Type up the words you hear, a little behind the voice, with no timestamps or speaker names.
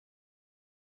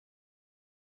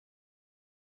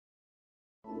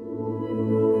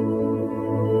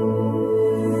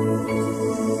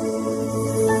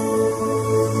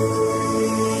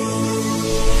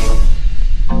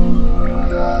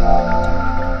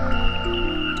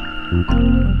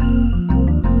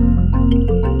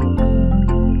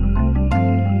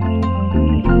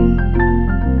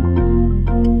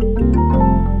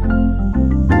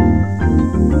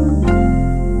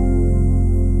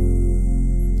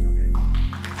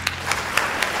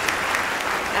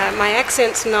My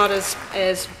accent's not as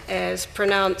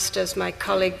pronounced as my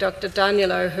colleague Dr.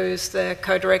 Danilo, who's the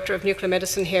co-director of nuclear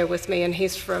medicine here with me, and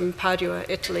he's from Padua,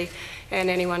 Italy, and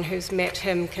anyone who's met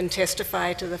him can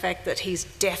testify to the fact that he's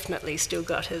definitely still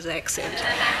got his accent.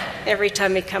 Every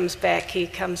time he goes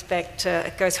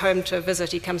home to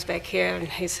visit, he comes back here, and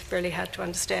he's really hard to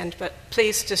understand. But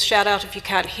please just shout out if you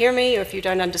can't hear me or if you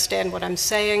don't understand what I'm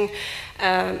saying.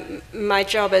 My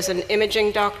job as an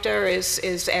imaging doctor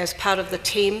is as part of the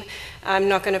team. I'm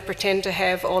not going to pretend to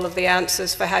have all of the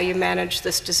answers for how you manage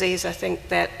this disease. I think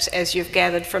that, as you've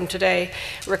gathered from today,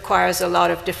 requires a lot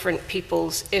of different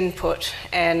people's input,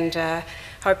 and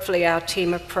hopefully our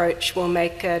team approach will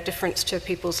make a difference to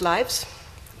people's lives,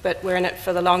 but we're in it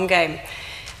for the long game.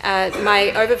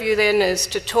 My overview then is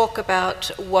to talk about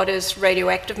what is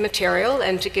radioactive material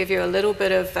and to give you a little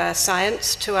bit of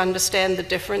science to understand the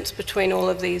difference between all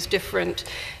of these different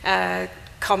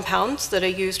compounds that are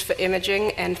used for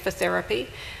imaging and for therapy.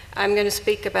 I'm going to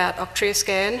speak about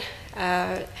octreoscan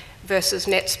versus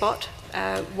NetSpot,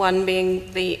 one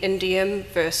being the indium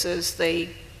versus the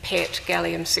PET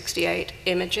gallium-68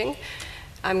 imaging.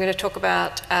 I'm going to talk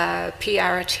about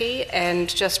PRRT and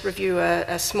just review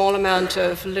a small amount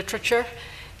of literature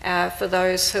for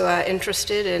those who are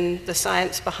interested in the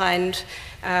science behind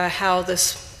how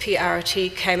this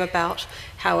PRRT came about,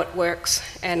 how it works,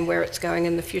 and where it's going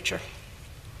in the future.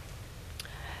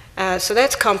 So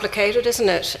that's complicated, isn't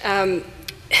it?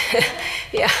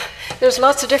 Yeah, there's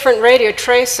lots of different radio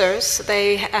tracers.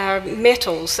 They are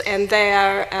metals, and they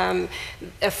are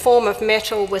a form of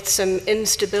metal with some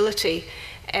instability.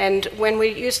 And when we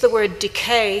use the word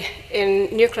decay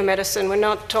in nuclear medicine, we're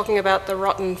not talking about the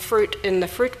rotten fruit in the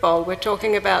fruit bowl. We're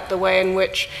talking about the way in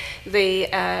which the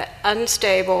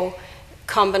unstable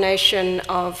combination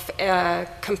of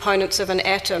components of an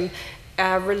atom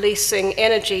releasing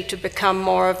energy to become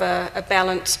more of a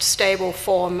balanced, stable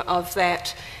form of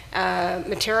that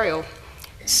material.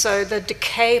 So the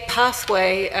decay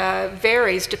pathway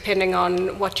varies depending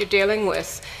on what you're dealing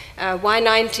with.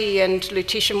 Y90 and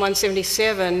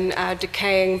lutetium-177 are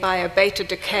decaying by a beta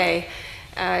decay.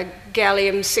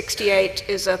 Gallium-68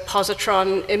 is a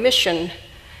positron emission,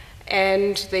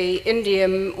 and the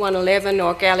indium-111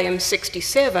 or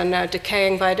gallium-67 are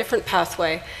decaying by a different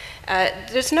pathway.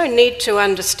 There's no need to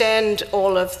understand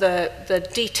all of the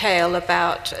detail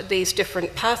about these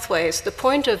different pathways. The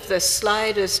point of this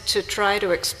slide is to try to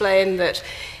explain that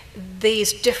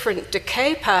these different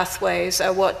decay pathways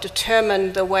are what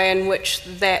determine the way in which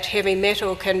that heavy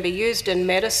metal can be used in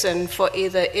medicine for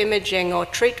either imaging or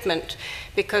treatment,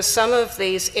 because some of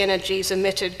these energies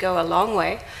emitted go a long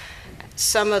way.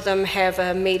 Some of them have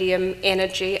a medium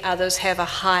energy, others have a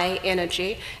high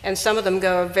energy, and some of them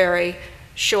go a very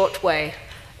short way.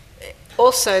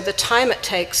 Also, the time it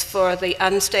takes for the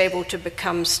unstable to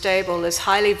become stable is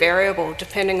highly variable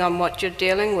depending on what you're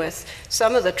dealing with.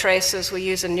 Some of the tracers we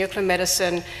use in nuclear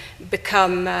medicine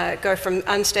go from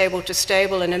unstable to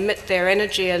stable and emit their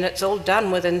energy, and it's all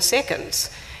done within seconds.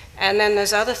 And then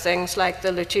there's other things like the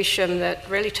lutetium that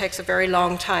really takes a very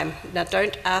long time. Now,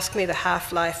 don't ask me the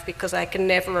half-life because I can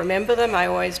never remember them. I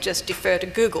always just defer to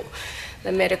Google,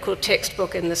 the medical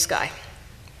textbook in the sky.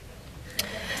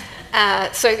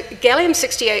 So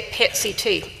gallium-68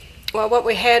 PET-CT. Well, what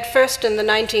we had first in the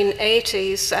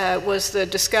 1980s was the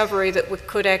discovery that we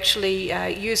could actually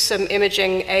use some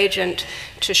imaging agent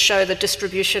to show the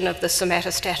distribution of the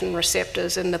somatostatin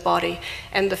receptors in the body.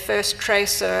 And the first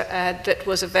tracer that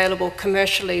was available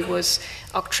commercially was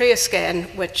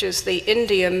octreoscan, which is the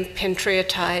indium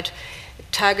pentreotide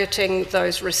targeting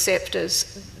those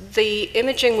receptors. The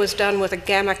imaging was done with a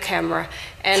gamma camera,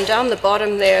 and down the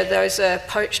bottom there, those are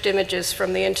poached images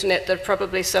from the internet that are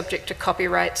probably subject to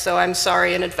copyright, so I'm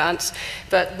sorry in advance.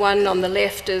 But one on the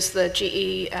left is the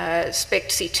GE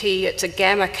SPECT-CT, it's a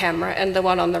gamma camera, and the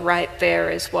one on the right there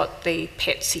is what the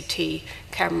PET-CT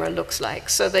camera looks like.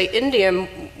 So the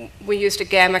indium, we used a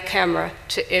gamma camera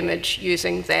to image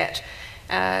using that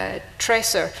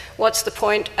tracer. What's the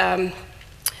point?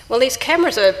 Well, these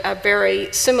cameras are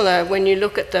very similar when you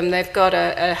look at them. They've got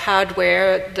a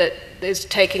hardware that is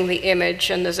taking the image,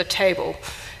 and there's a table.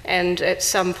 And at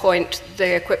some point,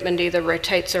 the equipment either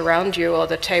rotates around you or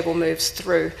the table moves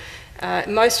through.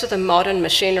 Most of the modern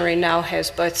machinery now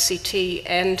has both CT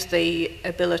and the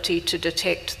ability to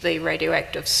detect the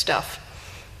radioactive stuff.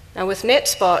 Now with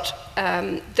NetSpot,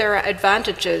 there are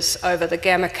advantages over the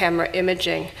gamma camera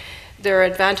imaging. There are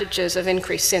advantages of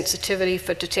increased sensitivity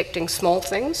for detecting small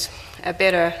things, a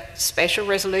better spatial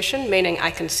resolution, meaning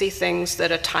I can see things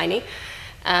that are tiny.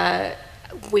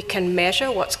 We can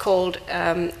measure what's called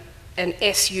an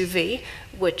SUV,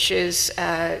 which is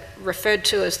referred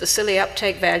to as the silly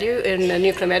uptake value in the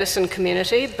nuclear medicine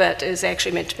community, but is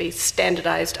actually meant to be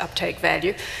standardized uptake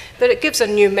value. But it gives a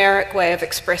numeric way of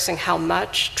expressing how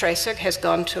much tracer has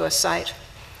gone to a site.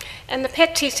 And the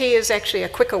PET-TT is actually a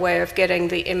quicker way of getting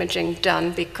the imaging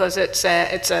done because it's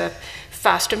a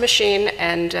faster machine,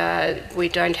 and we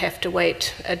don't have to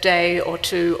wait a day or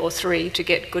 2 or 3 to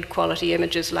get good quality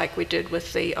images like we did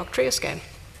with the Octria scan.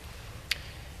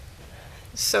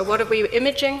 So what are we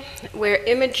imaging? We're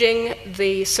imaging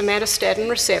the somatostatin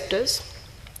receptors.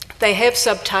 They have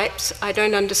subtypes. I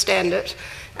don't understand it,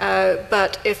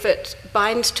 but if it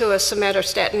binds to a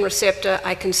somatostatin receptor,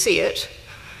 I can see it.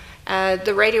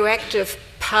 The radioactive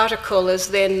particle is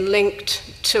then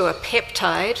linked to a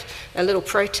peptide, a little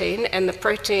protein, and the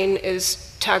protein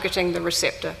is targeting the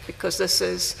receptor because this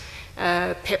is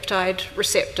peptide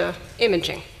receptor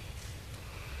imaging.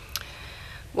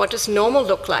 What does normal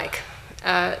look like?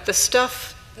 The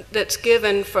stuff that's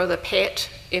given for the PET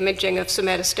imaging of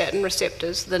somatostatin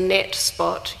receptors, the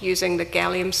NetSpot using the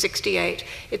gallium-68,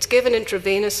 it's given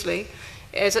intravenously.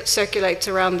 As it circulates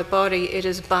around the body, it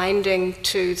is binding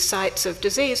to sites of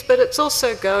disease, but it's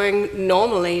also going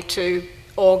normally to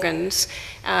organs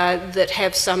that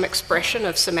have some expression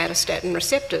of somatostatin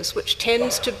receptors, which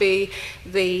tends to be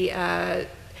the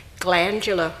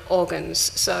glandular organs,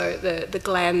 so the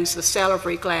glands, the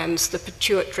salivary glands, the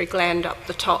pituitary gland up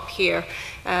the top here,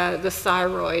 the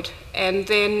thyroid, and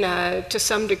then to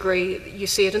some degree you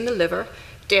see it in the liver,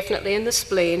 definitely in the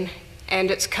spleen,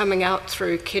 and it's coming out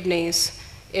through kidneys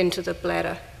into the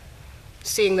bladder.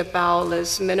 Seeing the bowel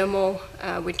is minimal.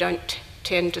 We don't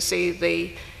tend to see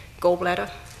the gallbladder,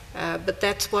 but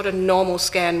that's what a normal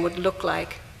scan would look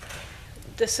like.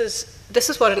 This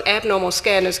is what an abnormal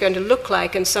scan is going to look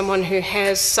like in someone who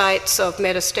has sites of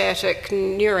metastatic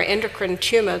neuroendocrine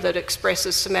tumor that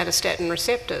expresses somatostatin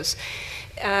receptors.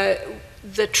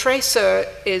 The tracer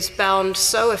is bound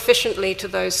so efficiently to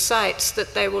those sites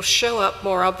that they will show up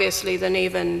more obviously than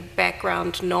even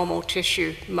background normal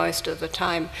tissue most of the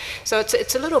time. So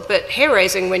it's a little bit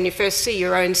hair-raising when you first see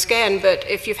your own scan, but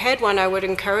if you've had one, I would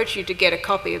encourage you to get a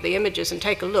copy of the images and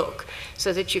take a look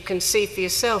so that you can see for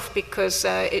yourself, because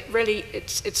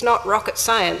it's not rocket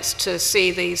science to see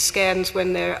these scans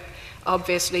when they're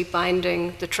obviously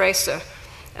binding the tracer.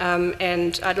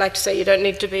 And I'd like to say you don't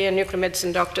need to be a nuclear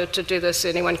medicine doctor to do this,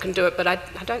 anyone can do it, but I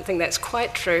don't think that's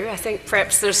quite true. I think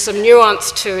perhaps there's some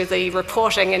nuance to the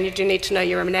reporting, and you do need to know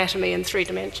your anatomy in 3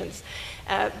 dimensions.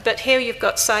 But here you've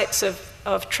got sites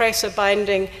of tracer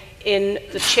binding in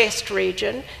the chest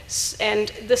region, and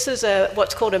this is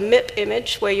what's called a MIP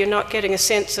image, where you're not getting a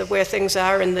sense of where things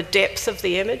are in the depth of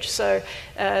the image, so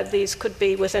these could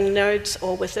be within nodes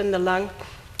or within the lung.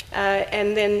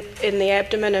 And then in the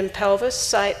abdomen and pelvis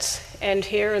sites, and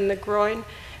here in the groin,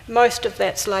 most of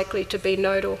that's likely to be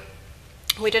nodal.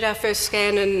 We did our first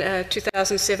scan in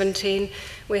 2017.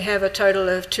 We have a total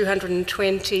of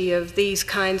 220 of these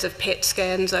kinds of PET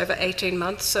scans over 18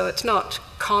 months, so it's not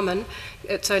common.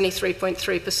 It's only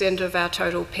 3.3% of our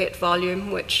total PET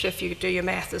volume, which, if you do your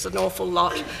math, is an awful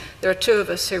lot. There are 2 of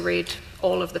us who read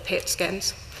all of the PET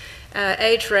scans.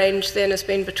 Age range then has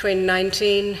been between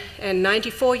 19 and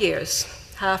 94 years.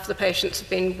 Half the patients have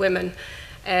been women,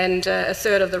 and a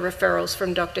third of the referrals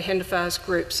from Dr. Hendefar's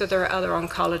group. So there are other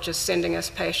oncologists sending us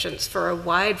patients for a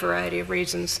wide variety of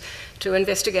reasons to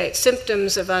investigate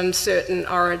symptoms of uncertain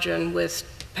origin with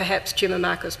perhaps tumor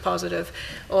markers positive,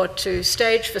 or to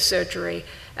stage for surgery,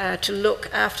 to look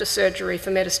after surgery for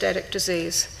metastatic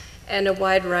disease. And a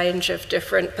wide range of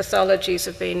different pathologies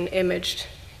have been imaged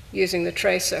using the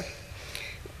tracer.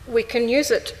 We can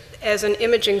use it as an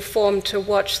imaging form to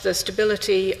watch the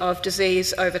stability of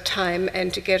disease over time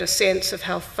and to get a sense of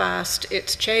how fast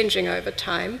it's changing over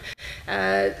time.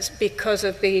 Because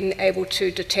of being able to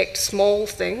detect small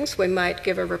things, we might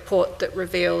give a report that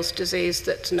reveals disease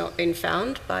that's not been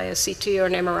found by a CT or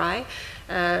an MRI,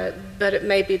 but it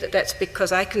may be that that's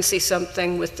because I can see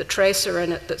something with the tracer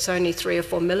in it that's only 3 or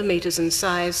 4 millimeters in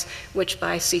size, which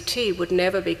by CT would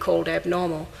never be called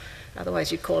abnormal.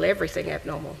 Otherwise, you'd call everything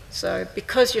abnormal. So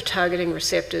because you're targeting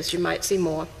receptors, you might see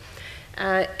more.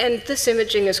 And this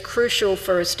imaging is crucial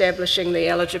for establishing the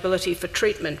eligibility for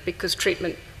treatment, because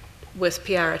treatment with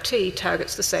PRRT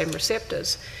targets the same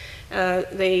receptors.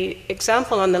 The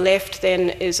example on the left then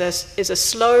is a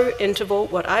slow interval,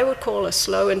 what I would call a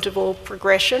slow interval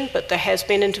progression, but there has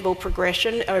been interval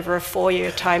progression over a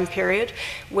 4-year time period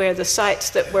where the sites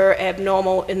that were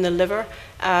abnormal in the liver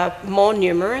are more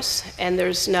numerous, and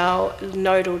there's now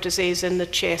nodal disease in the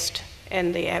chest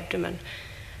and the abdomen.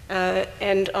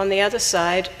 And on the other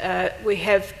side, we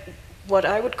have what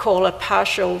I would call a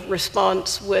partial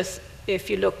response with, if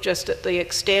you look just at the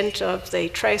extent of the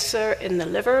tracer in the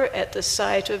liver at the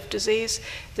site of disease,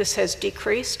 this has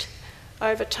decreased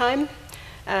over time,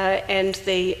 and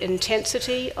the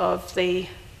intensity of the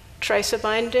tracer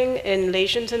binding in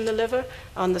lesions in the liver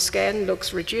on the scan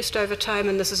looks reduced over time,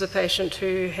 and this is a patient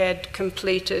who had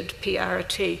completed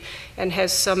PRRT and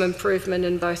has some improvement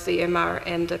in both the MR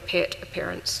and the PET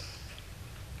appearance.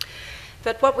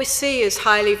 But what we see is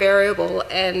highly variable,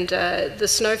 and the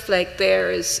snowflake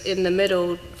there is in the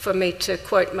middle, for me to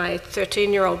quote my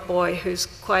 13-year-old boy, who's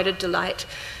quite a delight,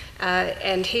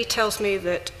 and he tells me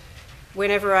that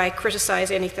whenever I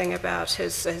criticize anything about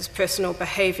his personal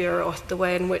behavior or the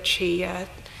way in which he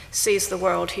sees the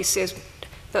world, he says,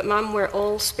 "But Mum, we're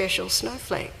all special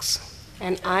snowflakes.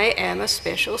 And I am a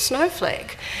special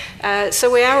snowflake."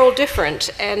 So we are all different,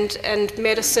 and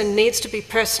medicine needs to be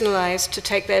personalized to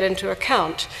take that into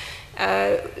account.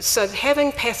 So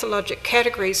having pathologic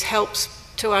categories helps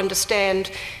to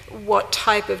understand what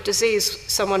type of disease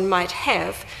someone might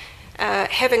have.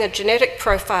 Having a genetic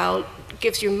profile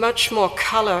gives you much more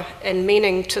color and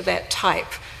meaning to that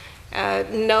type.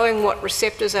 Knowing what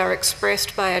receptors are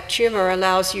expressed by a tumor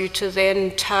allows you to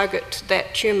then target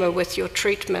that tumor with your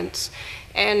treatments.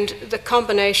 And the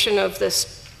combination of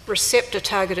this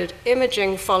receptor-targeted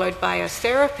imaging followed by a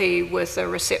therapy with a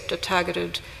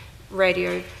receptor-targeted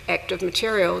radioactive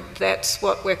material, that's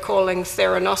what we're calling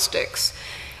theranostics.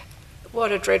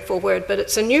 What a dreadful word, but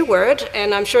it's a new word,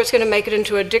 and I'm sure it's going to make it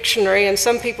into a dictionary, and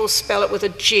some people spell it with a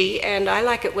G, and I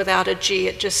like it without a G.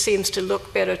 It just seems to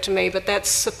look better to me, but that's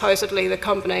supposedly the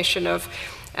combination of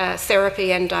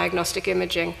therapy and diagnostic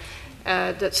imaging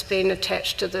that's been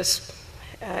attached to this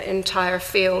entire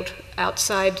field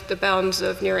outside the bounds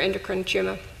of neuroendocrine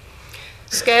tumor.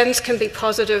 Scans can be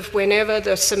positive whenever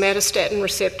the somatostatin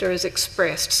receptor is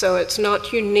expressed, so it's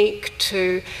not unique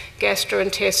to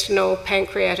gastrointestinal,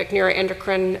 pancreatic,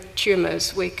 neuroendocrine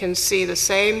tumors. We can see the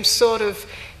same sort of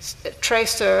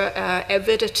tracer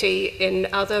avidity in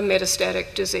other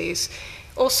metastatic disease.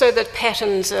 Also, the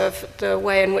patterns of the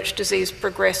way in which disease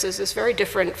progresses is very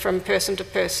different from person to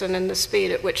person, and the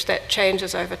speed at which that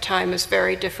changes over time is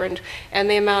very different, and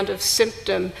the amount of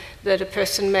symptom that a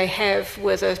person may have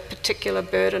with a particular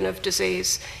burden of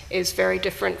disease is very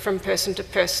different from person to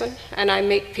person. And I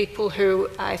meet people who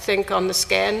I think on the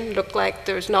scan look like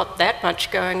there's not that much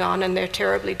going on and they're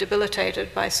terribly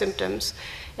debilitated by symptoms.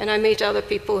 And I meet other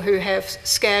people who have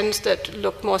scans that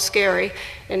look more scary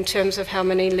in terms of how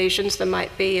many lesions there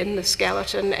might be in the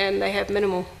skeleton, and they have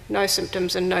no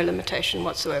symptoms and no limitation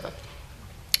whatsoever.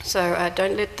 So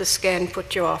don't let the scan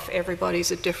put you off. Everybody's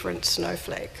a different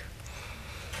snowflake.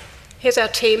 Here's our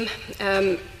team.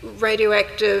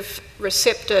 Radioactive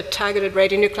receptor targeted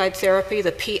radionuclide therapy,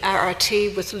 the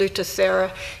PRRT with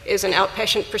Lutathera, is an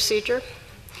outpatient procedure.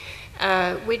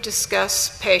 We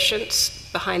discuss patients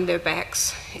behind their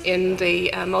backs in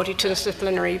the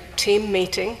multidisciplinary team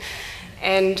meeting.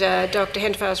 And Dr.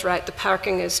 Hentefer is right, the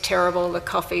parking is terrible, the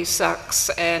coffee sucks,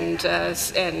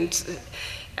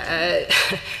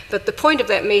 but the point of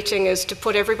that meeting is to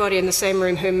put everybody in the same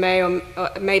room who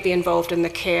may be involved in the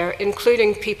care,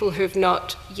 including people who've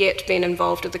not yet been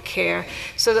involved in the care,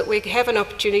 so that we have an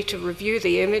opportunity to review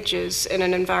the images in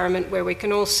an environment where we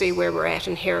can all see where we're at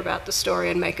and hear about the story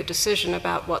and make a decision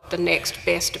about what the next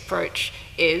best approach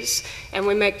is. And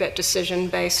we make that decision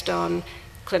based on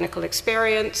clinical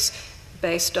experience,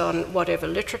 based on whatever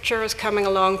literature is coming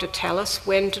along to tell us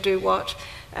when to do what,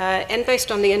 and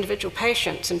based on the individual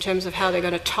patients in terms of how they're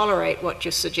going to tolerate what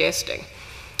you're suggesting.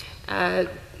 A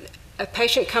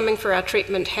patient coming for our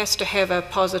treatment has to have a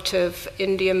positive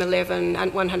indium-11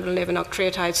 and 111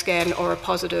 octreotide scan or a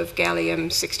positive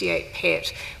gallium-68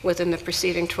 PET within the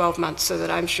preceding 12 months, so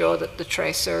that I'm sure that the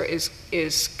tracer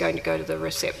is going to go to the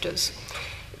receptors.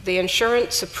 The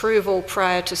insurance approval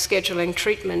prior to scheduling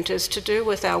treatment is to do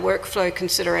with our workflow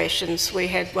considerations. We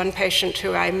had one patient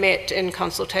who I met in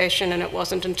consultation, and it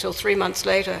wasn't until 3 months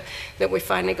later that we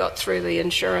finally got through the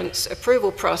insurance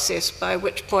approval process, by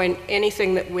which point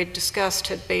anything that we'd discussed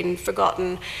had been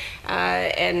forgotten,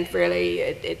 and really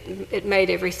it made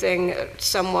everything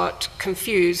somewhat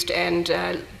confused and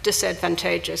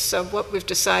disadvantageous. So what we've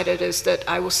decided is that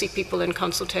I will see people in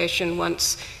consultation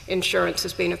once insurance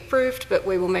has been approved, but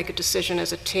we will make a decision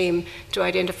as a team to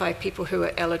identify people who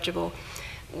are eligible.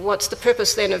 What's the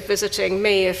purpose then of visiting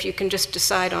me if you can just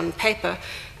decide on paper?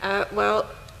 Well,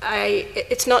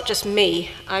 it's not just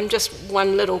me. I'm just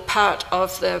one little part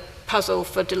of the puzzle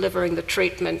for delivering the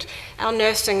treatment. Our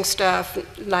nursing staff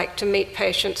like to meet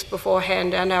patients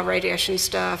beforehand, and our radiation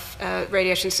staff,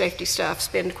 radiation safety staff,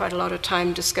 spend quite a lot of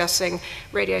time discussing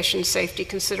radiation safety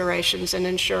considerations and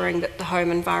ensuring that the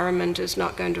home environment is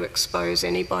not going to expose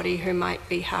anybody who might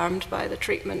be harmed by the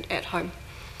treatment at home.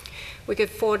 We give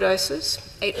 4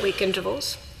 doses, 8-week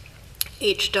intervals.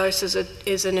 Each dose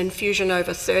is an infusion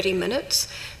over 30 minutes,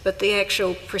 but the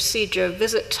actual procedure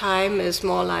visit time is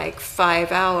more like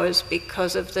 5 hours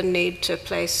because of the need to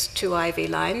place 2 IV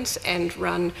lines and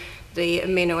run the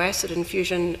amino acid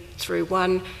infusion through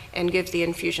one and give the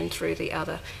infusion through the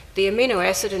other. The amino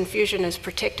acid infusion is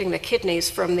protecting the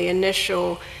kidneys from the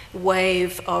initial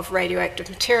wave of radioactive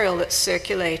material that's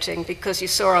circulating, because you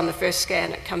saw on the first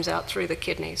scan it comes out through the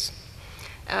kidneys.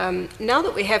 Now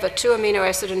that we have a 2 amino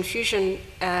acid infusion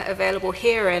available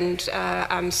here, and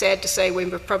I'm sad to say we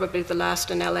were probably the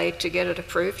last in LA to get it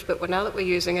approved, but now that we're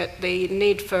using it, the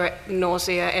need for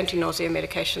anti-nausea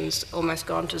medication's almost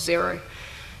gone to 0.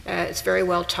 It's very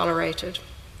well tolerated.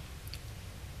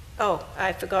 Oh,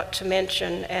 I forgot to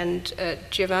mention, and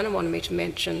Giovanna wanted me to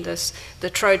mention this, the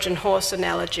Trojan horse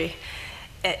analogy.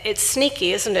 It's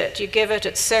sneaky, isn't it? You give it,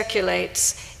 it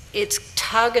circulates, it's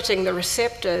targeting the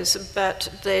receptors, but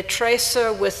the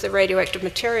tracer with the radioactive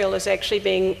material is actually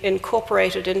being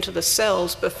incorporated into the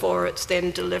cells before it's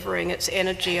then delivering its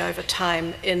energy over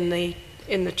time in the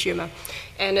tumor.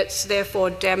 And it's therefore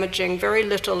damaging very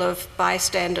little of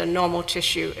bystander normal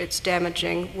tissue. It's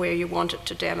damaging where you want it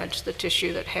to damage, the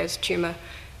tissue that has tumor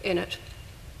in it.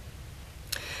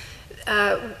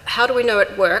 How do we know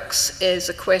it works is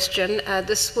a question.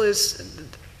 This was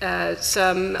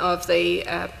some of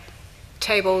the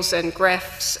tables and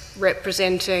graphs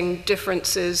representing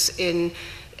differences in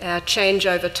change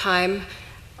over time.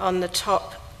 On the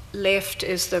top left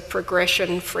is the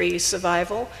progression-free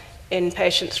survival in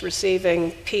patients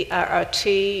receiving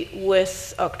PRRT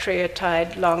with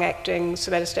octreotide long-acting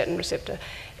somatostatin receptor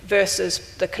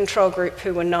versus the control group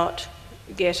who were not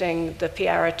getting the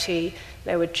PRRT.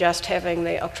 They were just having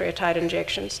the octreotide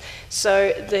injections.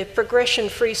 So the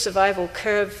progression-free survival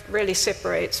curve really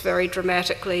separates very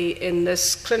dramatically in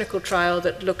this clinical trial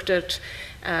that looked at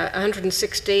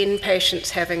 116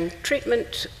 patients having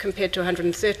treatment compared to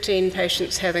 113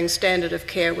 patients having standard of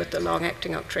care with the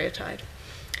long-acting octreotide.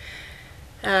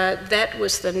 That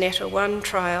was the NETA-1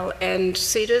 trial, and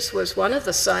Cedars was one of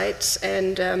the sites,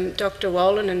 and Dr.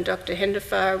 Wolin and Dr.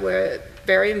 Hendefar were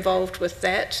very involved with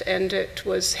that, and it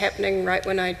was happening right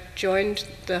when I joined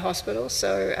the hospital,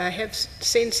 so I have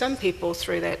seen some people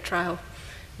through that trial.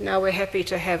 Now we're happy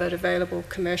to have it available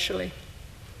commercially.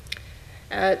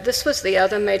 This was the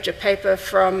other major paper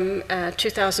from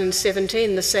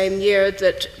 2017, the same year,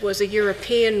 that was a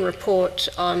European report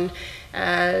on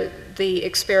the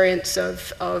experience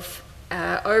of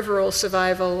overall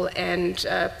survival and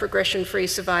progression-free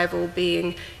survival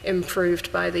being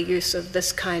improved by the use of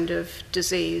this kind of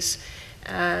disease.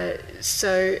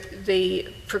 So the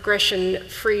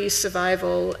progression-free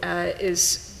survival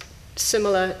is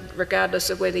similar regardless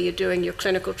of whether you're doing your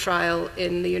clinical trial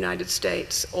in the United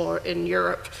States or in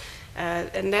Europe.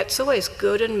 And that's always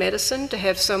good in medicine, to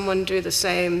have someone do the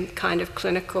same kind of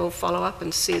clinical follow-up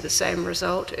and see the same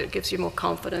result. It gives you more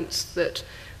confidence that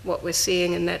what we're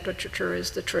seeing in that literature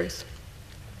is the truth.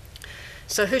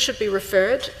 So who should be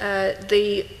referred?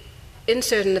 The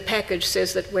insert in the package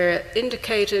says that we're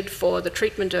indicated for the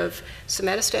treatment of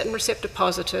somatostatin receptor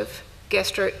positive,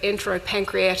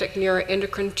 gastroenteropancreatic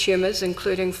neuroendocrine tumors,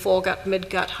 including foregut,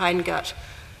 midgut, hindgut,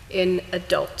 in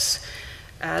adults.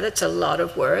 That's a lot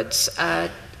of words.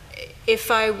 If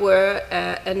I were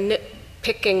a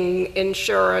nitpicking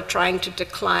insurer trying to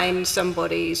decline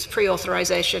somebody's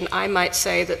pre-authorization, I might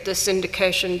say that this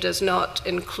indication does not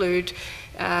include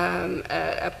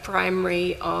a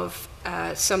primary of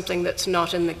something that's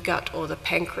not in the gut or the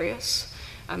pancreas.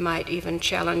 I might even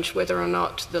challenge whether or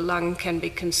not the lung can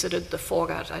be considered the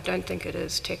foregut. I don't think it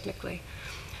is technically.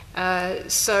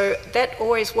 So that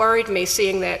always worried me,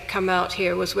 seeing that come out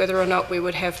here, was whether or not we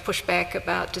would have pushback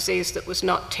about disease that was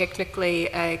not technically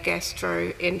a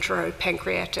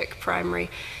gastroenteropancreatic primary.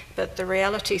 But the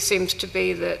reality seems to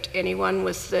be that anyone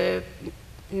with the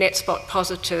net spot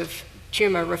positive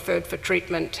tumor referred for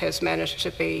treatment has managed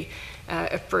to be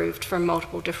approved from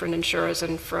multiple different insurers,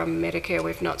 and from Medicare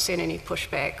we've not seen any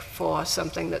pushback for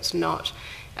something that's not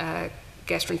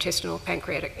gastrointestinal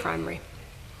pancreatic primary.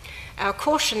 Our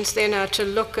cautions then are to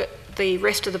look at the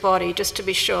rest of the body just to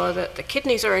be sure that the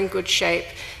kidneys are in good shape,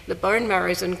 the bone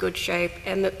marrow is in good shape,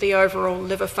 and that the overall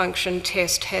liver function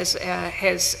test has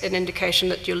an indication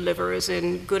that your liver is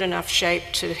in good enough shape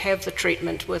to have the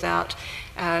treatment without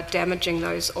damaging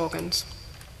those organs.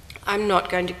 I'm not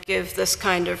going to give this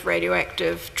kind of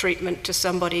radioactive treatment to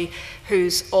somebody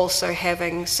who's also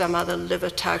having some other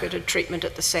liver-targeted treatment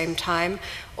at the same time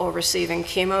or receiving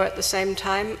chemo at the same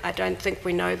time. I don't think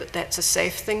we know that that's a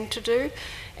safe thing to do,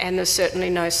 and there's certainly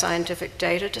no scientific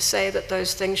data to say that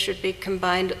those things should be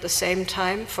combined at the same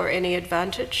time for any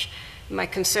advantage. My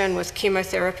concern with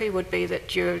chemotherapy would be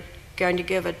that you're going to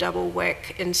give a double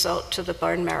whack insult to the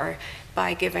bone marrow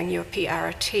by giving you a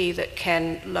PRRT that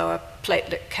can lower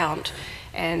platelet count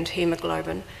and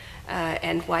hemoglobin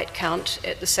and white count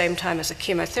at the same time as a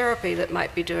chemotherapy that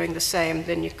might be doing the same.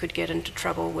 Then you could get into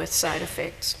trouble with side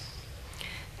effects.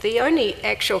 The only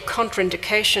actual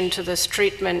contraindication to this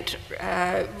treatment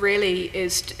really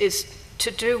is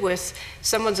to do with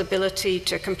someone's ability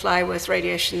to comply with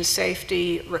radiation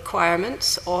safety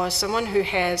requirements, or someone who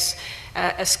has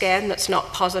a scan that's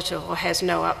not positive or has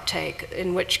no uptake,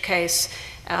 in which case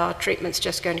our treatment's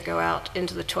just going to go out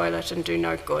into the toilet and do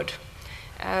no good.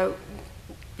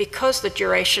 Because the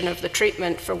duration of the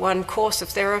treatment for one course of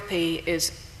therapy is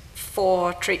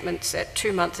 4 treatments at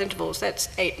 2-month intervals, that's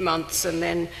 8 months, and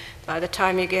then by the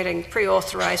time you're getting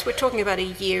pre-authorized, we're talking about a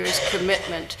year's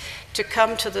commitment. To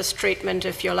come to this treatment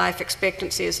if your life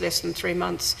expectancy is less than 3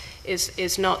 months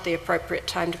is not the appropriate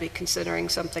time to be considering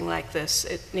something like this.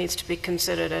 It needs to be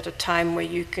considered at a time where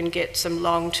you can get some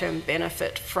long-term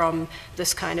benefit from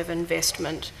this kind of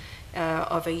investment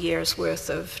of a year's worth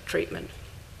of treatment.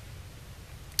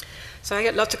 So I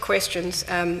get lots of questions.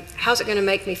 How's it going to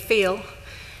make me feel?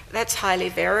 That's highly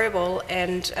variable,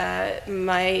 and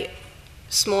my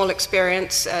small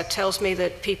experience tells me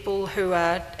that people who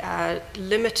are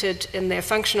limited in their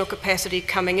functional capacity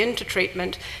coming into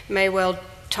treatment may well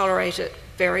tolerate it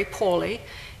very poorly,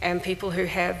 and people who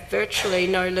have virtually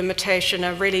no limitation,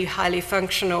 are really highly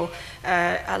functional,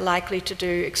 are likely to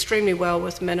do extremely well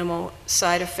with minimal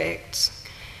side effects.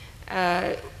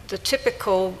 The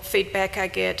typical feedback I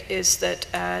get is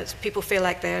that people feel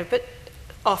like they're a bit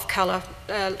off color,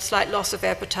 slight loss of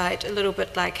appetite, a little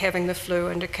bit like having the flu,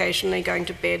 and occasionally going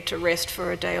to bed to rest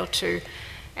for a day or two.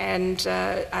 And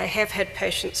I have had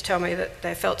patients tell me that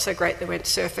they felt so great they went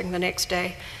surfing the next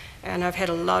day. And I've had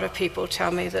a lot of people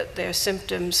tell me that their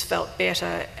symptoms felt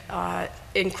better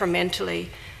incrementally,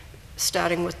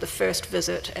 starting with the first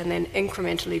visit, and then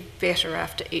incrementally better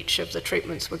after each of the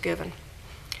treatments were given.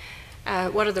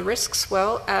 What are the risks?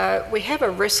 Well, we have a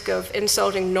risk of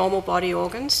insulting normal body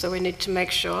organs, so we need to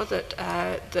make sure that,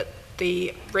 that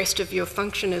the rest of your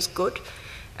function is good.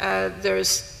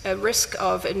 There's a risk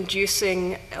of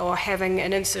inducing or having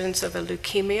an incidence of a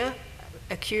leukemia,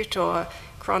 acute or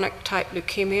chronic type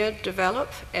leukemia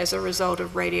develop as a result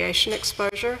of radiation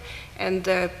exposure, and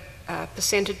the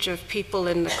percentage of people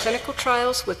in the clinical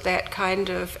trials with that kind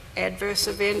of adverse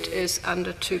event is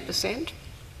under 2%.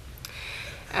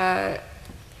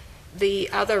 The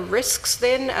other risks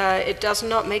then, it does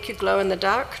not make you glow in the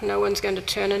dark. No one's going to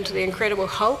turn into the Incredible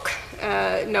Hulk.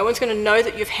 No one's going to know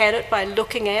that you've had it by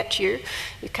looking at you.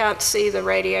 You can't see the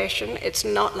radiation. It's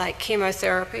not like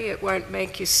chemotherapy. It won't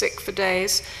make you sick for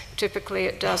days. Typically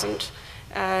it doesn't.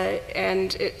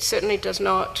 And it certainly does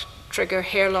not trigger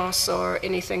hair loss or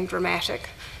anything dramatic.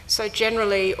 So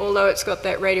generally, although it's got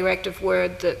that radioactive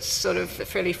word that's sort of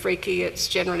fairly freaky, it's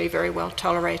generally very well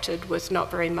tolerated with not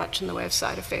very much in the way of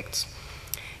side effects.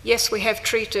 Yes, we have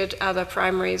treated other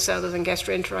primaries other than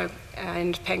gastroenterine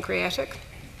and pancreatic,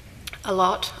 a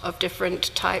lot of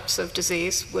different types of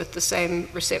disease with the same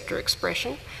receptor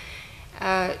expression.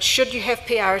 Should you have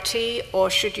PRRT or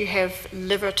should you have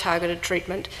liver-targeted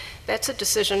treatment? That's a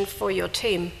decision for your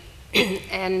team.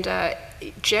 And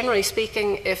generally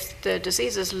speaking, if the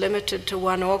disease is limited to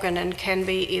one organ and can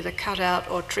be either cut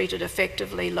out or treated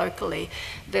effectively locally,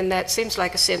 then that seems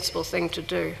like a sensible thing to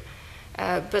do.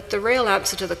 But the real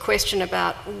answer to the question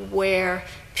about where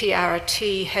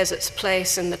PRRT has its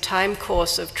place in the time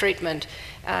course of treatment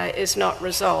is not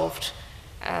resolved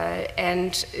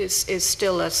and is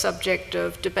still a subject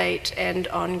of debate and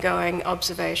ongoing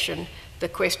observation The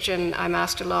question I'm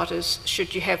asked a lot is,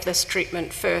 should you have this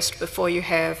treatment first before you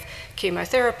have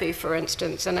chemotherapy, for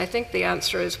instance? And I think the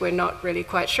answer is we're not really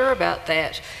quite sure about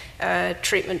that.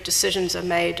 Treatment decisions are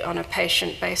made on a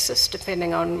patient basis,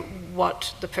 depending on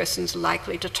what the person's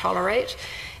likely to tolerate.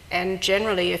 And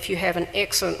generally, if you have an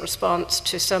excellent response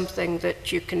to something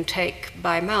that you can take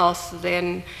by mouth,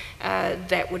 then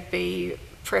that would be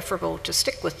preferable to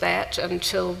stick with that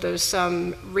until there's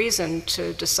some reason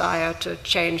to desire to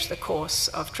change the course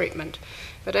of treatment.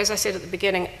 But as I said at the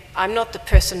beginning, I'm not the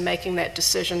person making that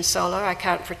decision solo. I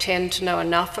can't pretend to know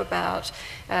enough about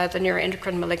the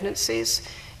neuroendocrine malignancies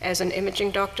as an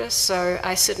imaging doctor, so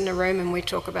I sit in a room and we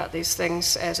talk about these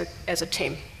things as a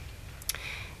team.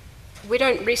 We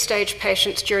don't restage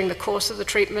patients during the course of the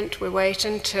treatment. We wait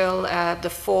until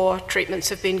the 4 treatments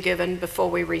have been given before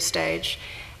we restage.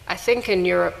 I think in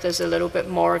Europe there's a little bit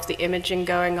more of the imaging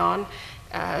going on.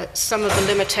 Some of the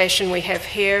limitation we have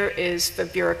here is for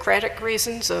bureaucratic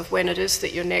reasons of when it is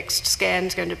that your next scan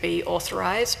is going to be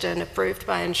authorized and approved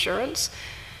by insurance.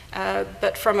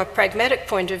 But from a pragmatic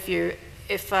point of view,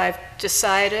 if I've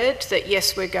decided that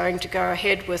yes, we're going to go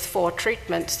ahead with 4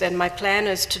 treatments, then my plan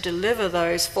is to deliver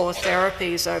those 4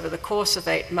 therapies over the course of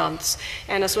 8 months.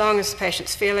 And as long as the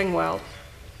patient's feeling well,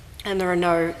 and there are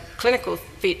no clinical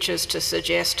features to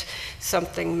suggest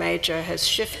something major has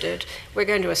shifted, we're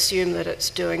going to assume that it's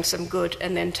doing some good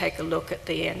and then take a look at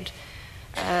the end.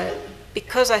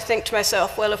 Because I think to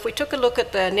myself, well, if we took a look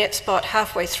at the net spot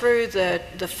halfway through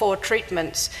the 4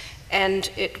 treatments and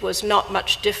it was not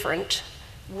much different,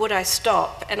 would I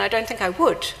stop? And I don't think I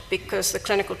would, because the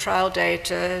clinical trial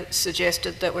data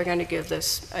suggested that we're going to give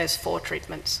this as 4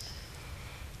 treatments.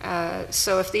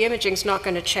 So if the imaging's not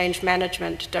going to change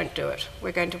management, don't do it.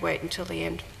 We're going to wait until the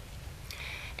end.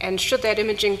 And should that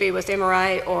imaging be with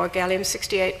MRI or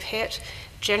gallium-68 PET,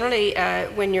 generally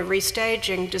when you're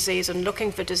restaging disease and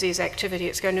looking for disease activity,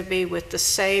 it's going to be with the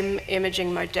same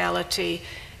imaging modality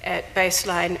at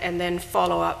baseline and then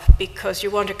follow up, because you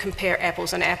want to compare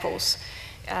apples and apples.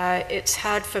 It's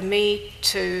hard for me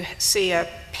to see a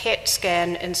PET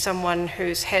scan in someone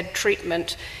who's had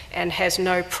treatment and has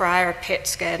no prior PET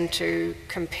scan to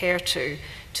compare to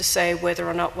say whether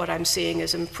or not what I'm seeing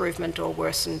is improvement or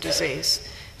worsened disease.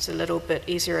 It's a little bit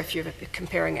easier if you're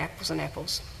comparing apples and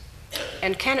apples.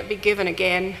 And can it be given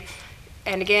again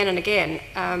and again and again?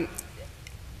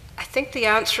 I think the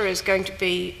answer is going to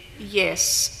be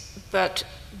yes, but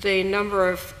the number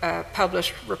of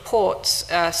published reports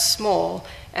are small,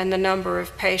 and the number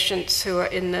of patients who are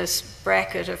in this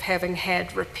bracket of having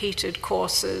had repeated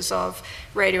courses of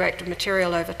radioactive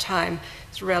material over time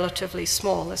is relatively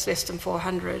small. It's less than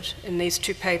 400 in these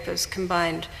 2 papers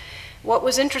combined. What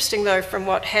was interesting, though, from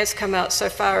what has come out so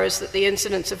far is that the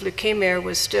incidence of leukemia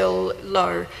was still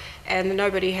low, and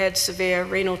nobody had severe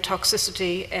renal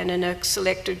toxicity, and in a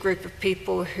selected group of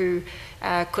people who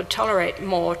could tolerate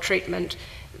more treatment,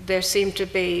 there seemed to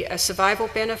be a survival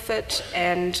benefit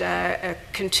and a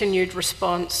continued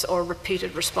response or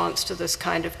repeated response to this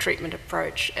kind of treatment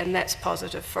approach, and that's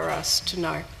positive for us to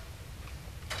know.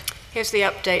 Here's the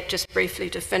update, just briefly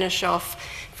to finish off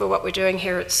for what we're doing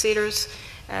here at Cedars.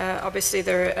 Obviously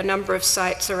there are a number of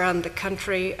sites around the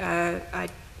country. I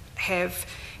have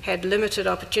had limited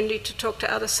opportunity to talk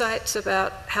to other sites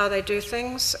about how they do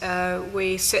things.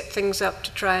 We set things up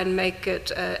to try and make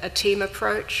it a team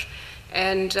approach.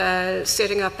 And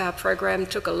setting up our program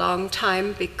took a long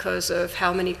time because of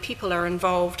how many people are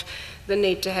involved, the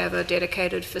need to have a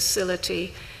dedicated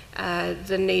facility,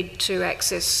 the need to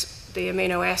access the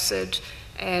amino acid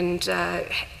and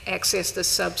access the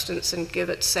substance and give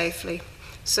it safely.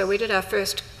 So we did our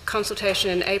first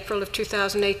consultation in April of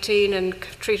 2018 and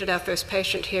treated our first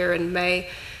patient here in May.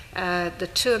 The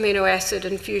 2-amino acid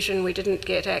infusion we didn't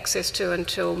get access to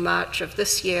until March of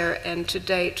this year, and to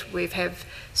date we've had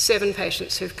 7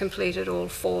 patients who've completed all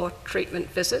 4 treatment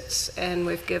visits, and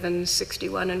we've given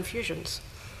 61 infusions.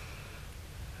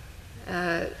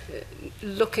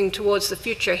 Looking towards the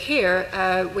future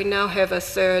here, we now have a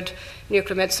 3rd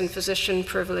nuclear medicine physician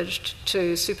privileged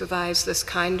to supervise this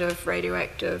kind of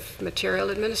radioactive material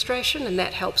administration, and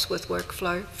that helps with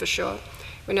workflow for sure.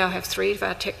 We now have 3 of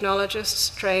our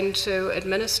technologists trained to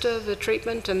administer the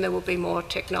treatment, and there will be more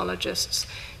technologists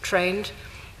trained.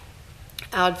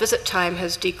 Our visit time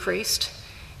has decreased.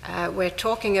 We're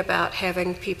talking about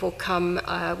having people come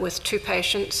with 2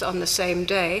 patients on the same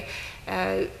day,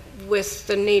 with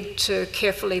the need to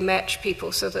carefully match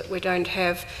people so that we don't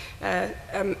have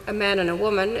a man and a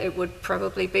woman. It would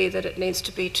probably be that it needs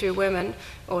to be 2 women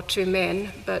or 2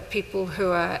 men, but people who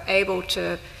are able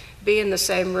to be in the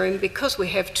same room. Because we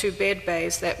have 2 bed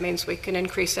bays, that means we can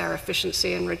increase our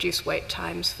efficiency and reduce wait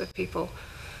times for people.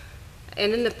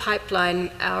 And in the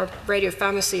pipeline, our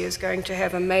radiopharmacy is going to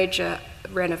have a major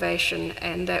renovation,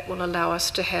 and that will allow us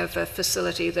to have a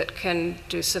facility that can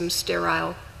do some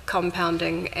sterile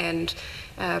compounding and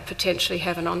potentially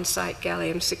have an on-site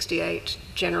gallium-68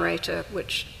 generator,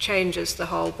 which changes the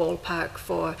whole ballpark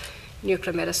for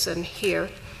nuclear medicine here.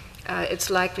 It's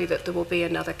likely that there will be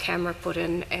another camera put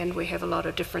in, and we have a lot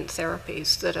of different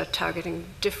therapies that are targeting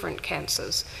different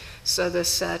cancers. So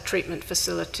this treatment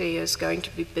facility is going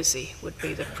to be busy, would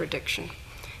be the prediction.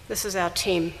 This is our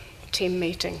team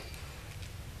meeting.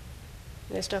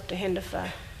 There's Dr.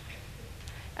 Henderfar.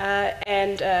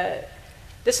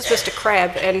 This is Mr.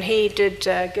 Crabb, and he did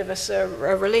give us a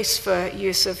release for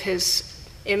use of his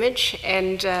image,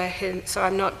 and so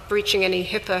I'm not breaching any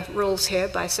HIPAA rules here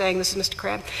by saying this is Mr.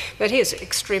 Crabb, but he is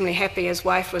extremely happy. His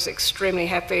wife was extremely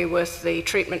happy with the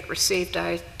treatment received.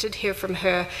 I did hear from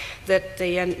her that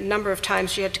the number of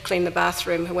times she had to clean the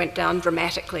bathroom went down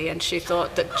dramatically, and she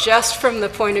thought that just from the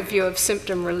point of view of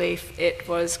symptom relief, it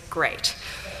was great.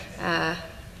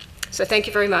 So thank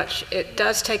you very much. It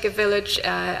does take a village.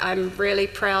 I'm really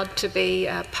proud to be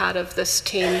part of this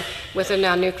team within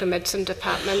our nuclear medicine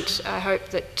department. I hope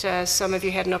that some of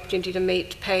you had an opportunity to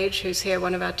meet Paige, who's here,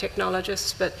 one of our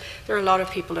technologists, but there are a lot of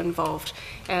people involved.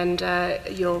 And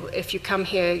if you come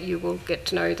here, you will get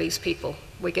to know these people.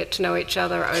 We get to know each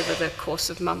other over the course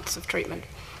of months of treatment.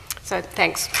 So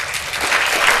thanks.